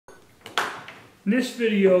In this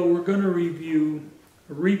video, we're going to review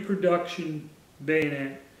a reproduction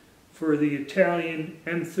bayonet for the Italian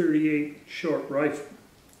M38 short rifle.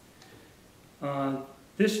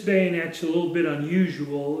 This bayonet's a little bit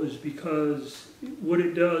unusual is because what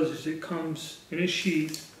it does is it comes in a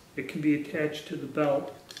sheath. It can be attached to the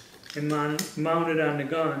belt and mounted on the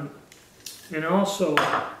gun. And also,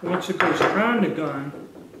 once it goes on the gun,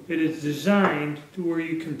 it is designed to where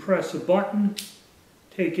you can press a button,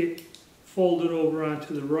 take it, fold it over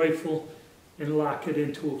onto the rifle, and lock it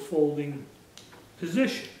into a folding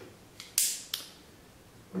position.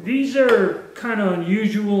 These are kind of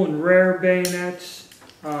unusual and rare bayonets.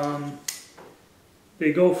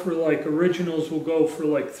 They go for like, originals will go for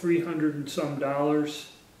like $300 and some.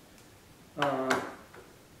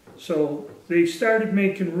 So they started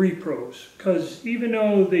making repros because even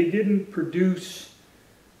though they didn't produce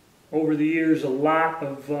over the years a lot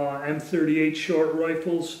of M38 short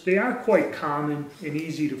rifles, they are quite common and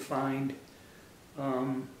easy to find.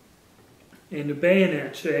 And the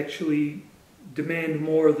bayonets actually demand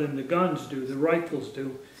more than the guns do, the rifles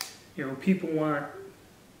do. You know, people want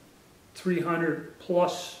 300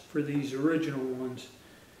 plus for these original ones,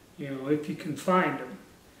 you know, if you can find them.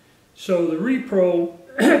 So the Repro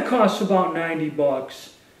costs about 90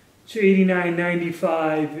 bucks. It's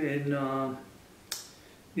 $89.95 in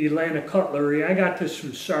the Atlanta Cutlery. I got this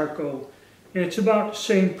from Sarco, and it's about the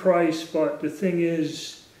same price, but the thing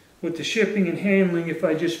is, with the shipping and handling, if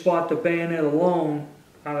I just bought the bayonet alone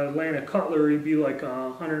out of Atlanta Cutlery, it'd be like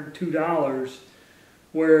 $102,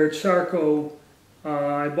 where at Sarco,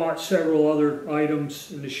 I bought several other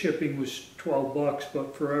items, and the shipping was 12 bucks,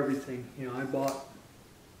 but for everything, you know, I bought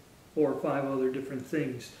 4 or 5 other different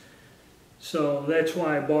things. So that's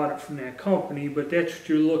why I bought it from that company, but that's what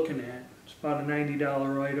you're looking at. It's about a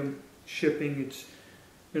 $90 item. Shipping, it's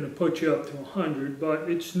going to put you up to $100, but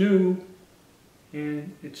it's new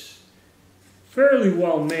and it's fairly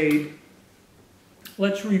well made.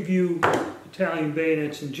 Let's review Italian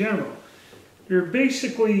bayonets in general. There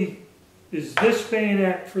basically is this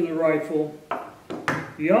bayonet for the rifle.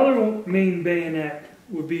 The other main bayonet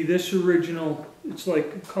would be this original. It's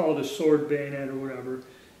like, call it a sword bayonet or whatever,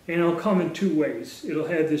 and it'll come in 2 ways. It'll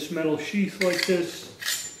have this metal sheath like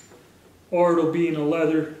this, or it'll be in a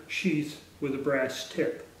leather sheath with a brass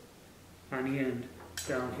tip on the end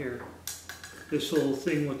down here. This little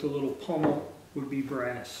thing with the little pommel would be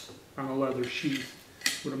brass on a leather sheath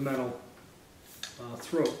with a metal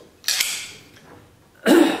throat.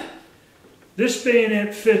 This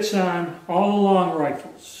bayonet fits on all the long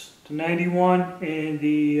rifles, the 91 and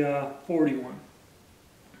the 41.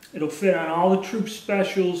 It'll fit on all the troop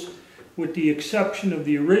specials with the exception of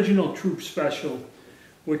the original troop special,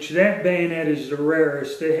 which that bayonet is the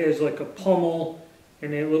rarest. It has like a pommel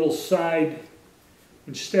and a little side,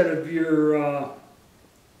 instead of your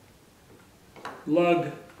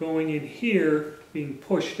lug going in here, being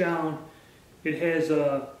pushed down, it has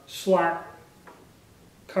a slot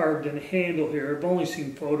carved in a handle here. I've only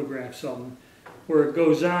seen photographs of them, where it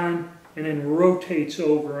goes on and then rotates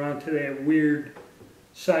over onto that weird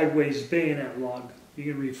sideways bayonet lug.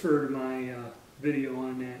 You can refer to my video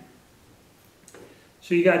on that.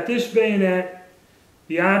 So you got this bayonet,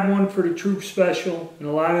 the odd one for the troop special, and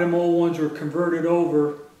a lot of them old ones were converted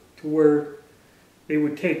over to where they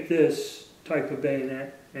would take this type of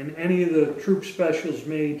bayonet, and any of the troop specials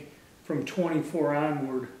made from 24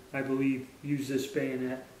 onward, I believe, use this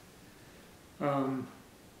bayonet.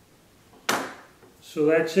 So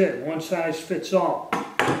that's it, one size fits all.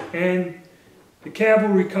 And the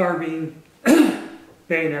cavalry carbine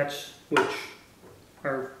bayonets, which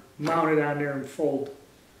are mounted on there and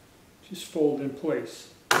just fold in place.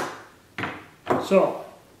 So,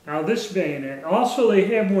 now this bayonet, also they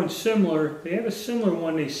have one similar, they have a similar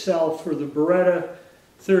one they sell for the Beretta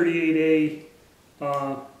 38A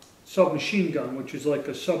submachine gun, which is like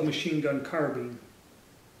a submachine gun carbine.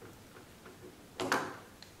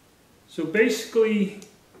 So basically,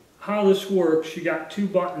 how this works, you got 2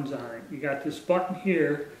 buttons on it. You got this button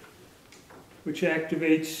here, which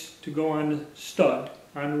activates to go on the stud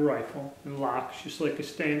on the rifle and locks just like a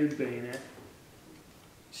standard bayonet. You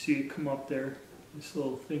see it come up there, this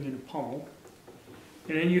little thing in the pommel.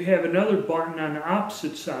 And then you have another button on the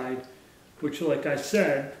opposite side, which, like I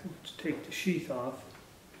said, let's take the sheath off.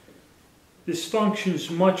 This functions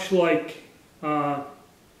much like the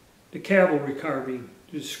cavalry carbine.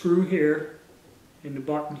 There's a screw here and the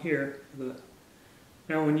button here.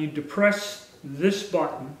 Now when you depress this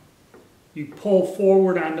button, you pull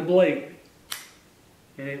forward on the blade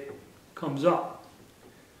and it comes up,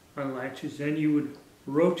 unlatches. Then you would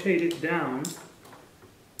rotate it down,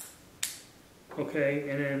 okay,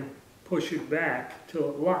 and then push it back till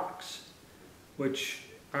it locks, which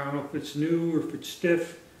I don't know if it's new or if it's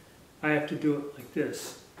stiff. I have to do it like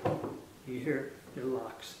this. You hear it? It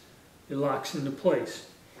locks. It locks into place.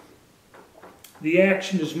 The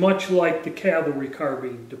action is much like the cavalry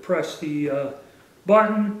carbine. Depress the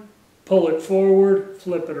button, pull it forward,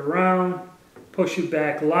 flip it around, push it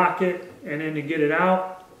back, lock it, and then to get it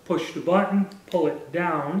out, push the button, pull it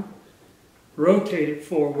down, rotate it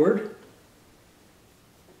forward,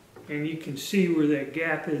 and you can see where that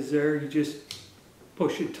gap is there. You just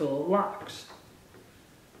push it till it locks.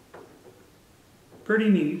 Pretty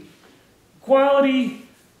neat. Quality,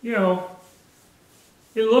 you know,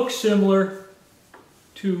 it looks similar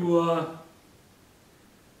to,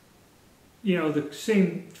 you know, the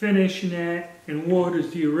same finish and that, and wood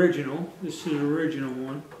as the original. This is the original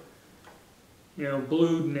one. You know,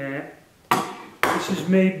 blued and that. This is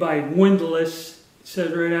made by Windlass. It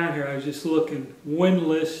says right on here, I was just looking,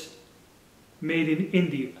 Windlass, made in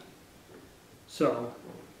India. So,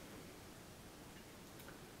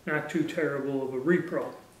 not too terrible of a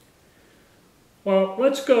repro. Well,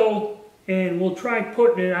 let's go and we'll try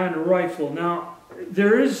putting it on a rifle. Now,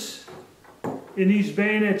 there is, in these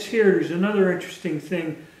bayonets here, there's another interesting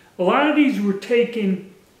thing. A lot of these were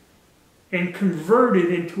taken and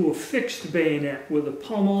converted into a fixed bayonet with a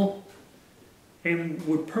pummel and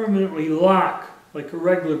would permanently lock like a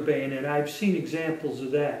regular bayonet. I've seen examples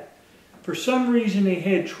of that. For some reason they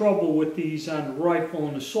had trouble with these on the rifle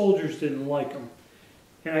and the soldiers didn't like them.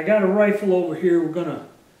 And I got a rifle over here. We're going to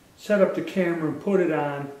set up the camera and put it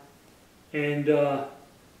on. And I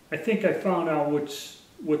think I found out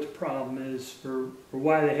what the problem is or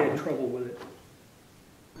why they had trouble with it.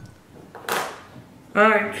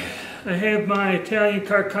 Alright, I have my Italian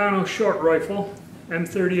Carcano short rifle,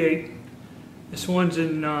 M38. This one's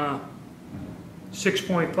in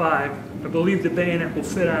 6.5. I believe the bayonet will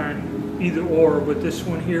fit on either or, but this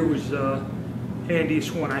one here was the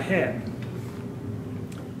handiest one I had.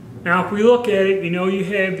 Now if we look at it, you know you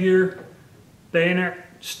have your bayonet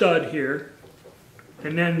stud here,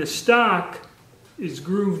 and then the stock is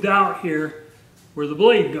grooved out here where the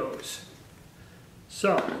blade goes.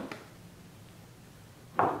 So,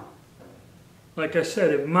 like I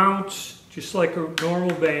said, it mounts just like a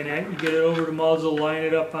normal bayonet. You get it over the muzzle, line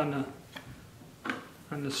it up on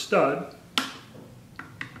the stud.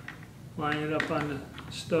 Line it up on the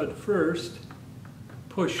stud first,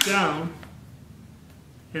 push down,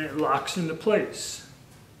 and it locks into place.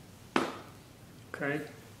 Okay?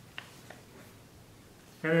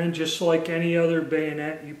 And then just like any other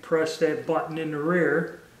bayonet, you press that button in the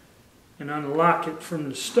rear and unlock it from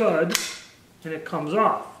the stud and it comes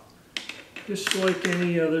off. Just like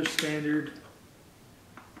any other standard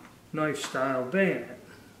knife style bayonet.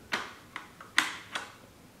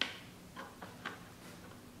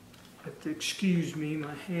 You have to excuse me,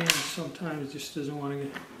 my hand sometimes just doesn't want to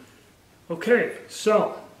get... Okay,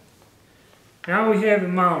 so now we have it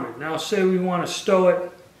mounted. Now say we want to stow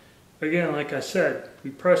it. Again, like I said, we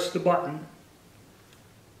press the button,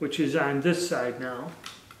 which is on this side now,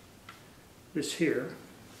 this here.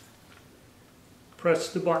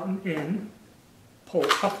 Press the button in, pull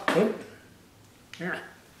up, oh, yeah.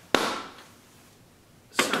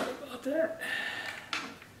 Sorry about that.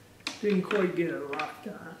 Didn't quite get it locked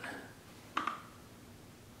on.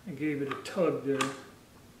 I gave it a tug there.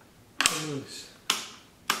 Loose.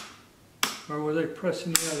 Or was I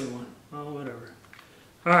pressing the other one? Oh, whatever.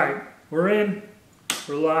 Alright, we're in,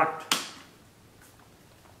 we're locked.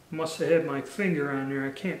 I must have had my finger on there.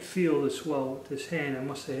 I can't feel this well with this hand. I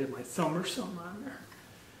must have had my thumb or something on there.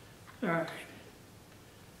 Alright.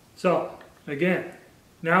 So, again,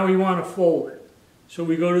 now we want to fold it. So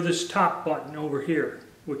we go to this top button over here,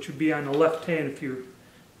 which would be on the left hand. If you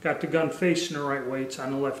got the gun facing the right way, it's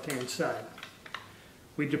on the left hand side.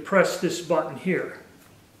 We depress this button here.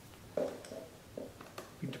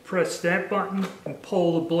 We depress that button and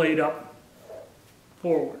pull the blade up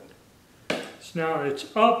forward. So now that it's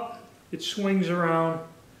up, it swings around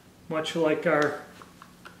much like our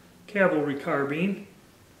cavalry carbine.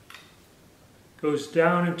 Goes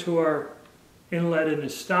down into our inlet in the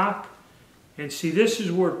stock. And see, this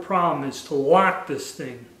is where the problem is to lock this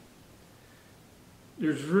thing.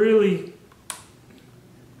 There's really,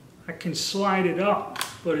 I can slide it up,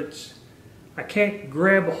 but I can't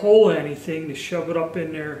grab a hold of anything to shove it up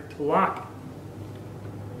in there to lock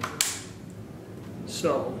it.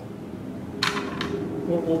 So,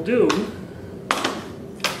 what we'll do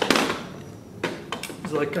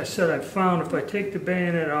is, like I said, I found if I take the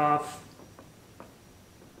bayonet off,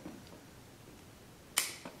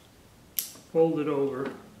 fold it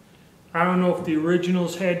over. I don't know if the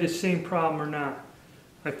originals had the same problem or not.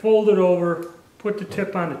 I fold it over, put the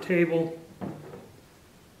tip on the table,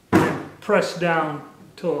 and press down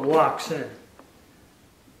till it locks in.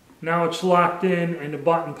 Now it's locked in and the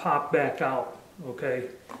button popped back out, okay?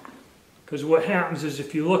 Because what happens is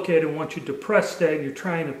if you look at it, once you depress that and you're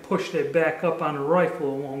trying to push that back up on the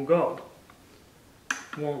rifle, it won't go.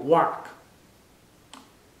 It won't lock.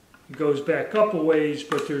 It goes back up a ways,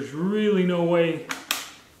 but there's really no way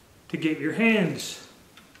to get your hands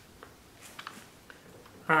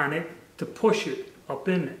on it to push it up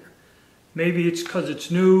in there. Maybe it's because it's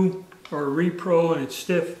new or a repro and it's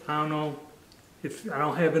stiff. I don't know. If I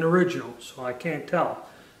don't have an original, so I can't tell.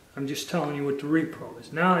 I'm just telling you what the repro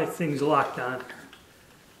is. Now that thing's locked on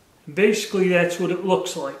there. Basically, that's what it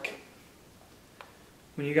looks like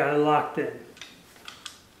when you got it locked in.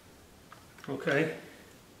 Okay?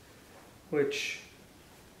 Which,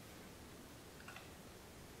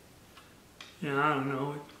 I don't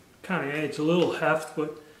know. It kind of adds a little heft,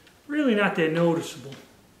 but really not that noticeable.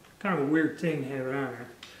 Kind of a weird thing to have it on there.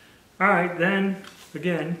 Alright, then,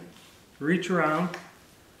 again, reach around,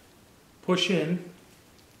 push in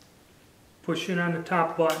on the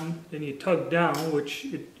top button, then you tug down, which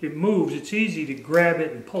it moves. It's easy to grab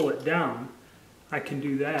it and pull it down. I can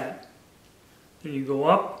do that. Then you go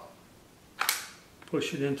up,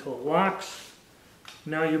 push it until it locks.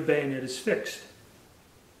 Now your bayonet is fixed.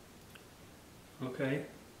 Okay,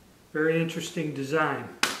 very interesting design.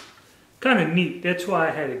 Kind of neat, that's why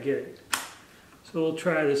I had to get it. So we'll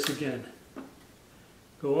try this again.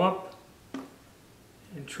 Go up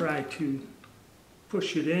and try to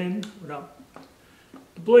push it in without,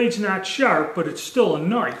 the blade's not sharp, but it's still a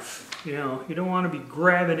knife. You know, you don't want to be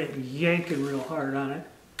grabbing it and yanking real hard on it.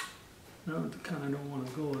 No, I kind of don't want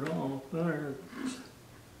to go at all. There.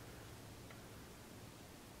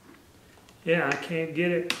 Yeah, I can't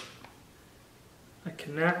get it. I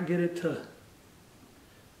cannot get it to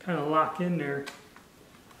kind of lock in there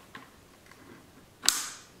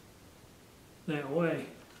that way.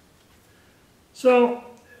 So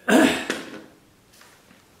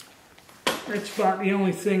that's about the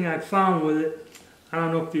only thing I found with it. I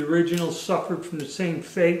don't know if the original suffered from the same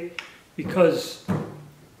fate, because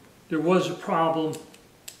there was a problem.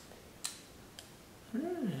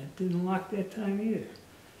 It didn't lock that time either.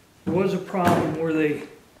 There was a problem where they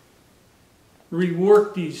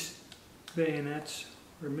reworked these bayonets,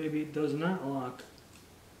 or maybe it does not lock.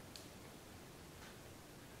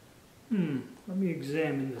 Let me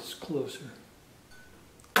examine this closer.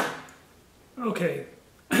 Okay,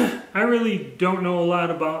 I really don't know a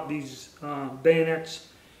lot about these bayonets,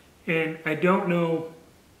 and I don't know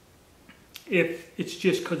if it's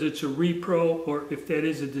just because it's a repro or if that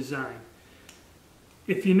is a design.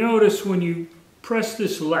 If you notice, when you press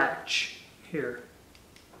this latch here,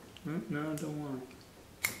 no, I don't want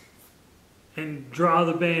it, and draw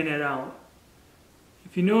the bayonet out,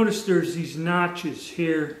 if you notice there's these notches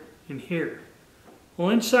here and here. Well,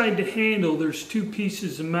 inside the handle there's two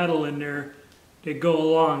pieces of metal in there that go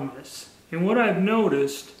along this. And what I've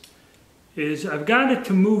noticed is I've got it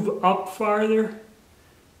to move up farther,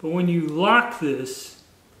 but when you lock this,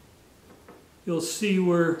 you'll see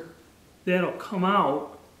where that'll come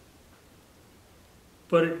out,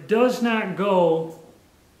 but it does not go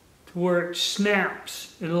to where it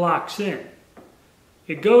snaps and locks in.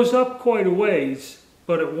 It goes up quite a ways,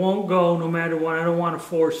 but it won't go no matter what. I don't want to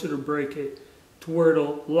force it or break it to where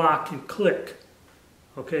it'll lock and click.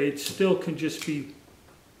 Okay, it still can just be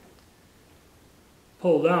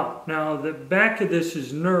pulled out. Now the back of this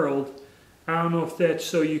is knurled. I don't know if that's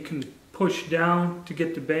so you can push down to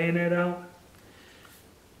get the bayonet out.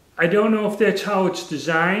 I don't know if that's how it's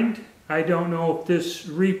designed. I don't know if this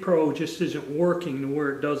repro just isn't working to where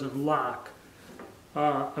it doesn't lock.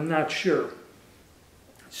 I'm not sure.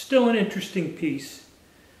 It's still an interesting piece.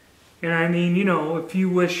 And I mean, you know, if you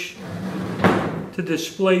wish to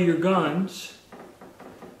display your guns,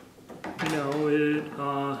 you know, it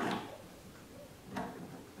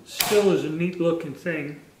still is a neat looking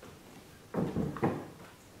thing.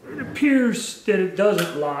 It appears that it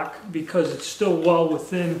doesn't lock because it's still well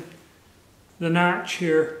within the notch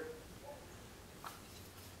here.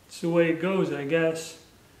 It's the way it goes, I guess.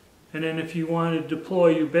 And then if you want to deploy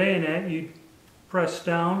your bayonet, you press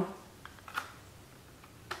down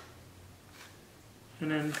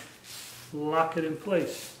and then lock it in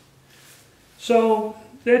place. So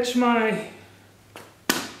that's my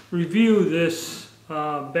review of this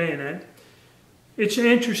bayonet. It's an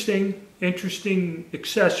interesting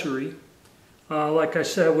accessory. Like I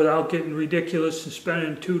said, without getting ridiculous and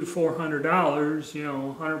spending $200 to $400, you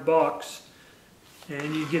know, $100,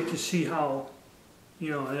 and you get to see how,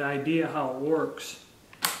 you know, an idea how it works.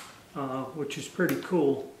 which is pretty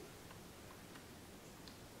cool.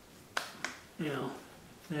 You know,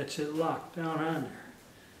 that's it locked down on there.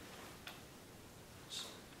 It's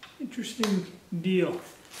an interesting deal.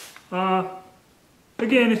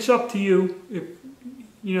 Again, it's up to you. If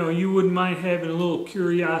you know, you wouldn't mind having a little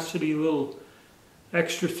curiosity, a little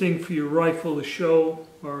extra thing for your rifle to show,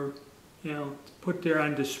 or you know, put there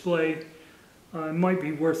on display. It might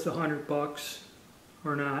be worth $100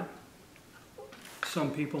 or not.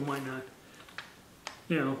 Some people might not.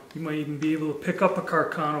 You know, you might even be able to pick up a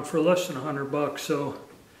Carcano for less than $100, so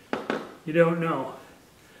you don't know.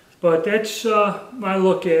 But that's my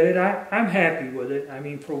look at it. I'm happy with it. I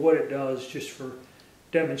mean, for what it does, just for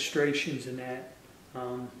demonstrations and that.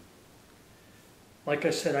 Like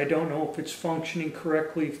I said, I don't know if it's functioning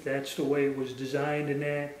correctly, if that's the way it was designed and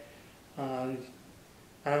that.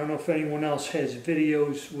 I don't know if anyone else has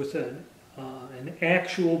videos with an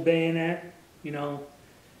actual bayonet, you know,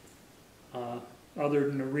 other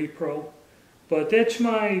than the Repro. But that's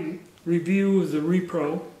my review of the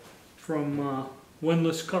Repro from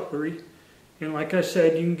Windlass Cutlery. And like I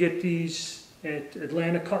said, you can get these at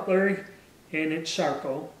Atlanta Cutlery and at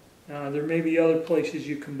Sarco. There may be other places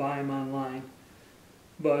you can buy them online.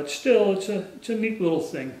 But still, it's a neat little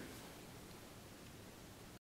thing.